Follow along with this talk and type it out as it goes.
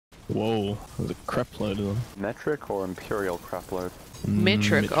Whoa, there's a crap load of them. Metric or imperial crapload?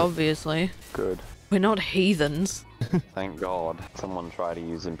 Metric, obviously. Good. We're not heathens. Thank God. Someone tried to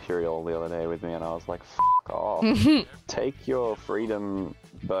use imperial the other day with me and I was like, F off. Take your freedom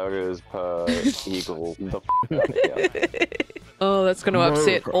burgers per eagle the f out of here. Oh, that's going to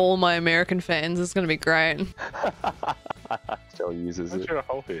upset all my American fans. It's going to be great. Still uses it. There's a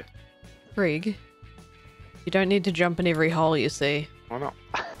hole here. Greg, you don't need to jump in every hole you see. Why not?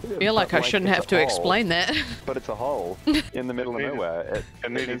 I feel like I shouldn't have to explain that. But it's a hole in the middle of nowhere.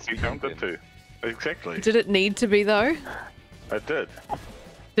 It needed to be jumped into. Exactly. Did it need to be, though? It did.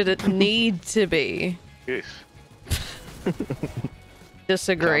 Did it need to be? Yes.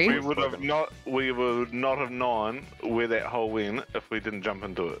 Disagree. We would not have known where that hole went if we didn't jump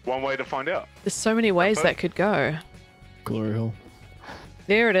into it. One way to find out. There's so many ways that could go. Glory hole.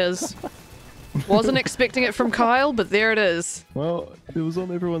 There it is. Wasn't expecting it from Kyle, but there it is. Well, it was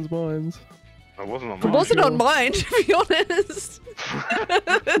on everyone's minds. It wasn't on It mine. wasn't on mine, to be honest.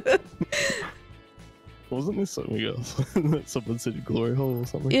 Wasn't there something else? Someone said glory hole or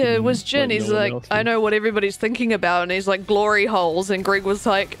something? Yeah, it was Jin. Like, He's no one like, else I did. know what everybody's thinking about, and he's like, glory holes, and Greg was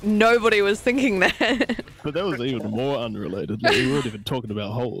like, nobody was thinking that. But that was even more unrelated. Like, we weren't even talking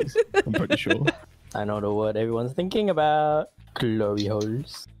about holes, I'm pretty sure. I know the word everyone's thinking about. Glory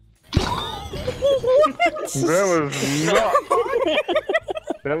holes.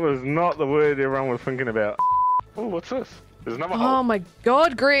 That was not the word everyone was thinking about. Oh, what's this? There's another hole. Oh my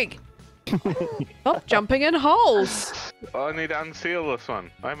god, Greg. Stop jumping in holes. I need to unseal this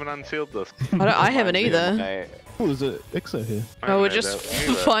one. I haven't unsealed this. I haven't either. Oh, there's an Exo here. Oh, we're just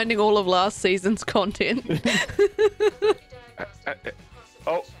finding all of last season's content.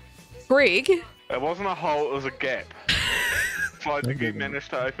 Oh, Greg? it wasn't a hole, it was a gap. So I think you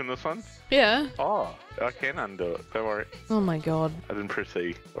managed to open this one? Yeah. Oh, I can undo it. Don't worry. Oh my god. I didn't press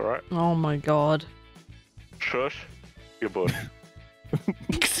E. Alright? Oh my god. Shush. Your bush.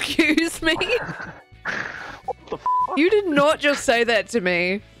 Excuse me? What the f? You did not just say that to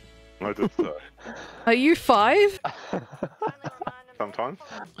me. I did so. Are you 5? Sometimes.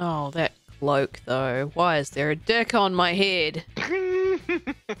 Oh, that cloak though. Why is there a dick on my head?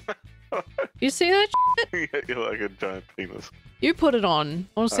 You see that shit? You're like a giant penis. You put it on.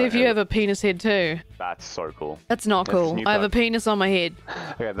 I want to see if you have a penis head too. That's so cool. That's not That's cool. new I have a bug. penis on my head.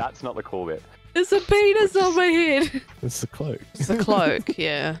 Okay, that's not the cool bit. There's a penis on my head. It's the cloak. It's the cloak,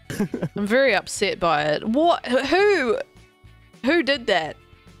 yeah. I'm very upset by it. What? Who? Who did that?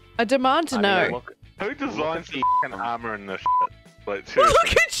 I demand to know. Look, Who designs the f***ing armor in this shit? Like, Look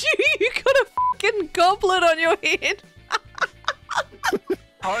seriously. at you! You got a fucking goblet on your head.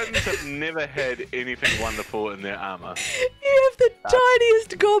 Titans have never had anything wonderful in their armor. You have the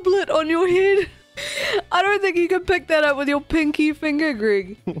tiniest goblet on your head. I don't think you can pick that up with your pinky finger,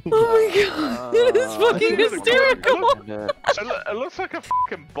 Greg. Oh my god, it is fucking It's hysterical. It looks like a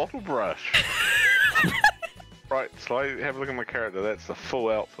fucking bottle brush. Right, Sly, have a look at my character. That's the full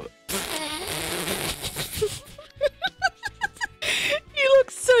outfit. You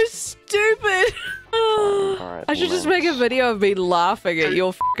look so stupid. Alright, I should just make a video of me laughing at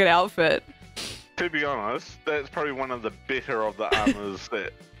your fucking outfit. To be honest, that's probably one of the better of the armors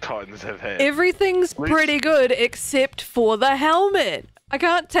that Titans have had. Everything's pretty good except for the helmet. I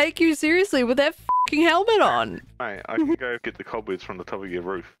can't take you seriously with that fucking helmet on. Mate, I can go get the cobwebs from the top of your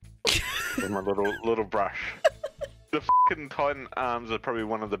roof with my little brush. The fucking Titan arms are probably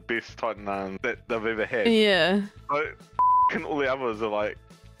one of the best Titan arms that they've ever had. Yeah. Like, fucking all the others are like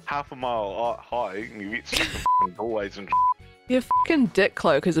half a mile high, and you get stuck in fucking doorways and. Your fucking dick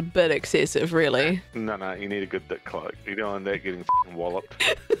cloak is a bit excessive, really. No, you need a good dick cloak. You don't want that getting fucking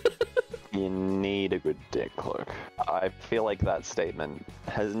walloped. You need a good dick cloak. I feel like that statement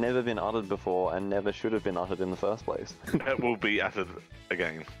has never been uttered before and never should have been uttered in the first place. It will be uttered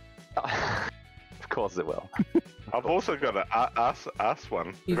again. Of course it will. I've also got an ass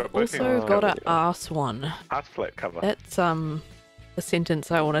one. You've also got an ass one. ass flat cover. That's a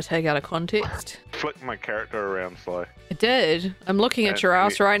sentence I want to take out of context. Flick my character around, Sly, I did. I'm looking at your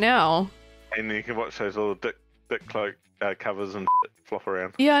ass right now. and then you can watch those little dick cloak covers and flop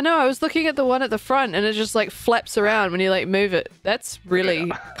around. Yeah, I know. I was looking at the one at the front and it just like flaps around when you like move it. That's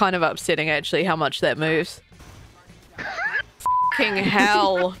really kind of upsetting actually how much that moves. Fucking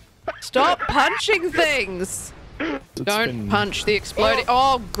hell. Stop punching things. Don't punch the exploding.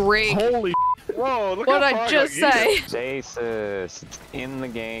 Oh, Greg. Holy Whoa, look What'd how far I just got say? you. Jesus, it's in the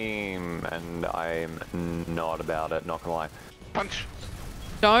game, and I'm not about it, not gonna lie. Punch.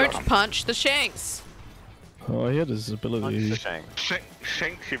 Don't punch the shanks. Oh, he had his Punch ability. the shank.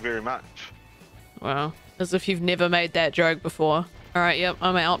 Shanks you very much. Wow. As if you've never made that joke before. Alright, yep,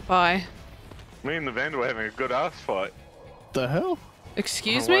 I'm out. Bye. Me and the Vandal were having a good ass fight. The hell?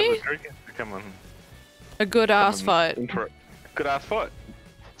 Excuse Why me? the Dragon come on? A good ass fight. Good ass fight.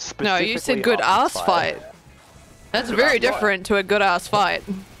 No, you said Specifically good ass ass fight. That's very ass fight. different to a good ass fight.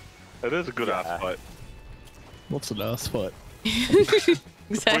 It is a good ass fight. What's an ass fight? Where you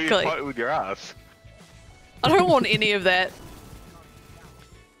Exactly. fight with your ass. I don't want any of that.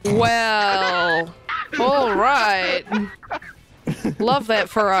 Well, alright. Love that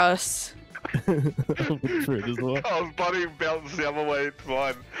for us. True as well. I was buddy bounced the other way, it's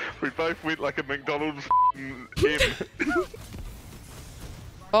fine. We both went like a McDonald's M.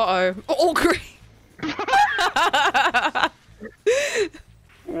 Uh-oh. Oh, great.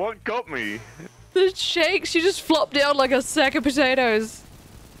 What got me? The shakes, you just flop down like a sack of potatoes.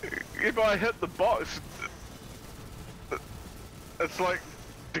 If I hit the box, it's like,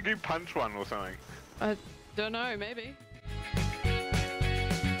 did you punch one or something? I don't know, maybe.